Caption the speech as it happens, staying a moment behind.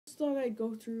thought I'd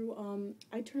go through,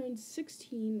 I turned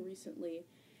 16 recently,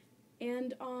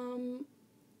 and,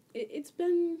 it's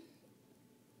been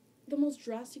the most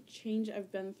drastic change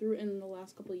I've been through in the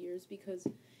last couple of years, because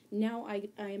now I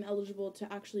am eligible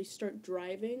to actually start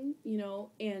driving,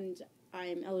 and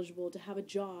I'm eligible to have a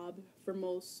job for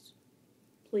most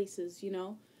places,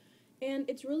 and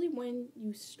it's really when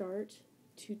you start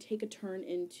to take a turn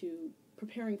into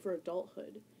preparing for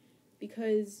adulthood,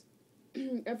 because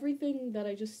everything that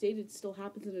I just stated still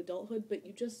happens in adulthood, but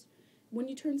when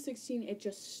you turn 16, it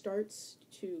just starts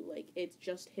to, it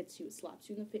just hits you, it slaps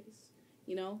you in the face,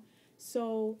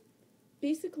 So,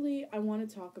 basically, I want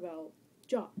to talk about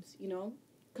jobs,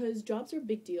 because jobs are a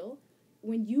big deal.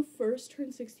 When you first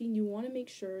turn 16, you want to make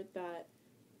sure that,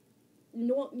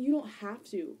 no, you don't have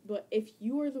to, but if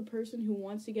you are the person who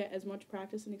wants to get as much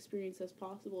practice and experience as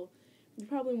possible, you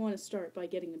probably want to start by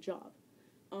getting a job.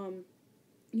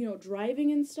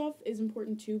 Driving and stuff is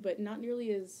important too, but not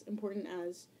nearly as important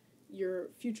as your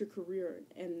future career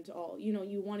and all.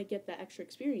 You want to get that extra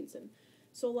experience in.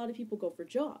 So a lot of people go for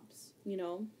jobs,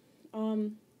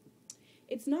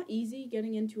 It's not easy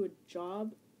getting into a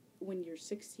job when you're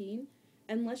 16,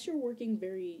 unless you're working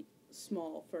very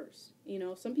small first.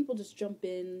 Some people just jump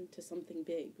into something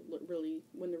big, really,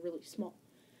 when they're really small.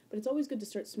 But it's always good to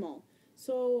start small.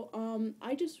 So,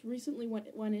 I just recently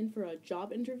went in for a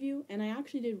job interview, and I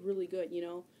actually did really good,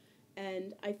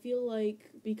 And I feel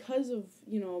like because of,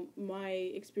 my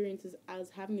experiences as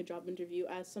having a job interview,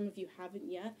 as some of you haven't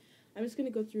yet, I'm just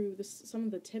going to go through some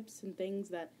of the tips and things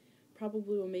that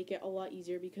probably will make it a lot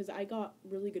easier, because I got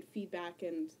really good feedback,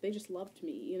 and they just loved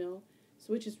me,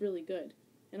 so which is really good.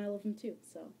 And I love them too,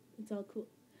 so it's all cool.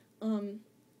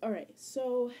 Alright,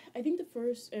 so I think the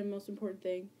first and most important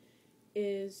thing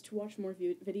is to watch more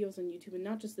videos on YouTube, and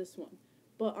not just this one.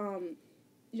 But,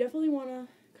 you definitely want to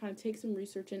kind of take some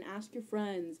research and ask your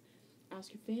friends,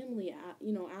 ask your family,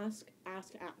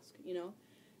 ask,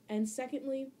 And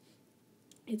secondly,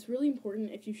 it's really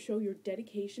important if you show your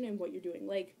dedication in what you're doing.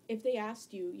 Like, if they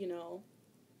asked you,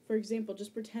 for example,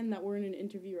 just pretend that we're in an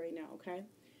interview right now, okay?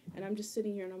 And I'm just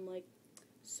sitting here and I'm like,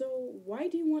 so why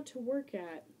do you want to work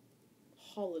at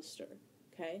Hollister,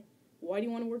 okay? Why do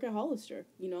you want to work at Hollister,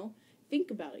 Think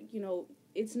about it,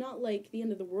 it's not like the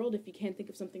end of the world if you can't think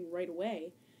of something right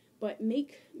away, but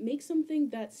make something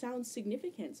that sounds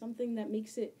significant, something that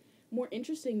makes it more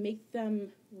interesting, make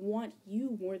them want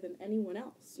you more than anyone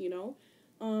else,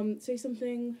 Say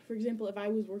something, for example, if I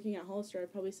was working at Hollister,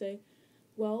 I'd probably say,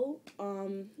 well,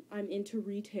 I'm into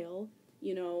retail,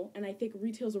 and I think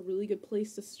retail's a really good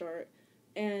place to start,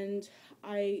 and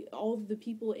all of the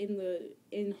people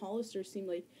in Hollister seem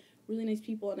like really nice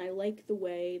people, and I like the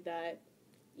way that,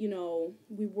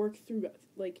 we work through,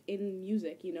 in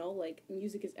music,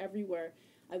 music is everywhere.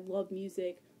 I love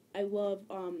music. I love,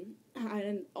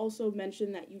 and also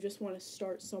mention that you just want to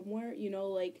start somewhere,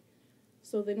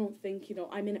 so they don't think,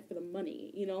 I'm in it for the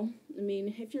money, I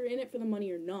mean, if you're in it for the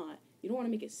money or not, you don't want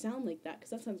to make it sound like that, because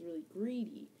that sounds really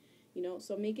greedy,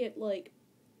 so make it like,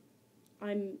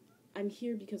 I'm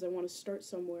here because I want to start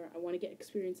somewhere, I want to get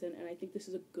experience in, and I think this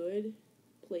is a good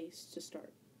place to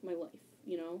start my life,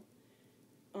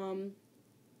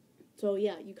 So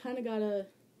yeah, you kind of gotta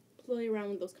play around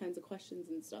with those kinds of questions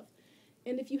and stuff.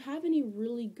 And if you have any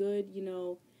really good,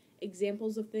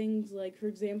 examples of things, like, for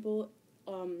example,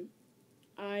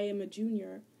 I am a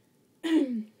junior.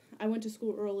 I went to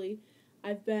school early.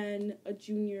 I've been a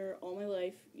junior all my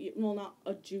life. Well, not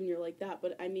a junior like that,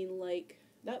 but I mean,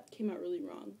 that came out really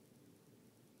wrong.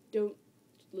 Don't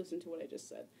listen to what I just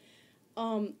said.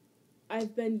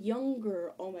 I've been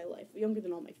younger all my life, younger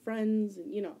than all my friends,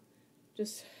 and,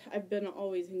 I've been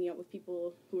always hanging out with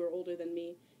people who are older than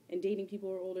me, and dating people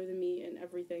who are older than me, and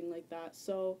everything like that.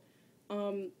 So,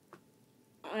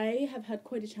 I have had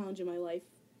quite a challenge in my life.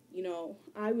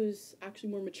 I was actually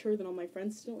more mature than all my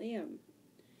friends, still am.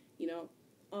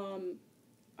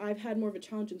 I've had more of a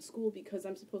challenge in school because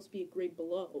I'm supposed to be a grade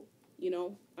below.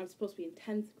 I'm supposed to be in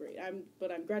 10th grade.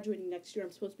 But I'm graduating next year.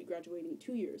 I'm supposed to be graduating in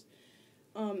 2 years.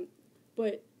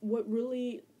 But what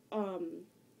really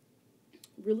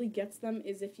gets them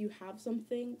is if you have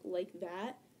something like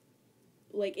that.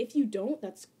 Like, if you don't,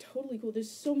 that's totally cool.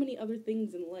 There's so many other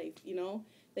things in life,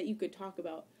 that you could talk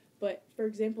about. But, for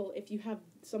example, if you have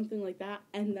something like that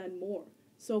and then more.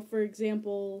 So, for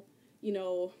example,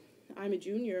 I'm a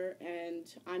junior and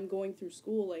I'm going through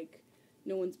school like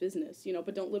no one's business,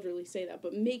 but don't literally say that.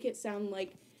 But make it sound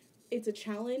like it's a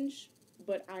challenge,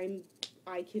 but I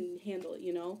can handle it,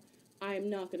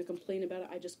 I'm not going to complain about it.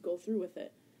 I just go through with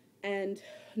it. And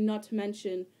not to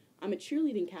mention, I'm a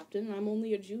cheerleading captain, and I'm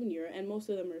only a junior, and most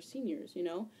of them are seniors,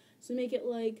 So make it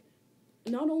like,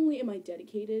 not only am I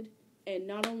dedicated, and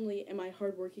not only am I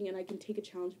hardworking and I can take a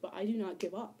challenge, but I do not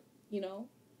give up, you know?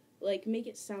 Like, make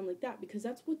it sound like that, because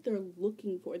that's what they're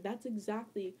looking for. That's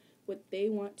exactly what they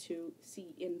want to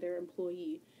see in their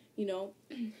employee, you know?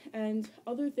 And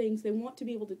other things, they want to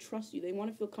be able to trust you. They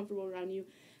want to feel comfortable around you,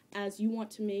 as you want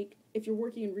to make, if you're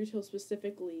working in retail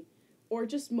specifically, or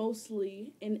just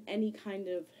mostly in any kind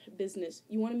of business,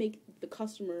 you want to make the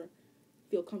customer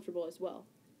feel comfortable as well.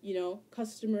 You know,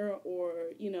 customer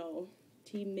or, you know,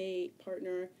 teammate,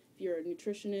 partner, if you're a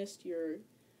nutritionist, you're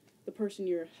the person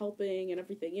you're helping and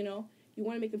everything, you know. You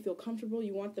want to make them feel comfortable,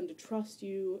 you want them to trust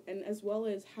you, and as well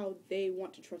as how they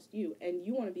want to trust you, and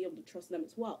you want to be able to trust them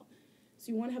as well.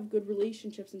 So you want to have good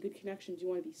relationships and good connections. You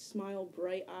want to be smile,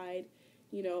 bright-eyed,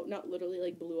 you know, not literally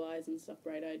like blue eyes and stuff,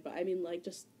 bright-eyed, but I mean like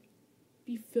just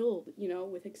be filled, you know,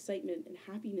 with excitement and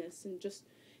happiness, and just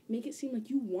make it seem like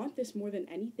you want this more than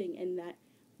anything, and that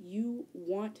you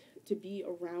want to be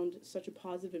around such a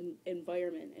positive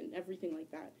environment and everything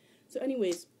like that. So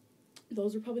anyways,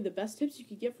 those are probably the best tips you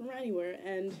could get from anywhere,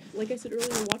 and like I said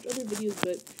earlier, watch other videos,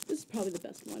 but this is probably the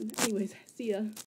best one. Anyways, see ya.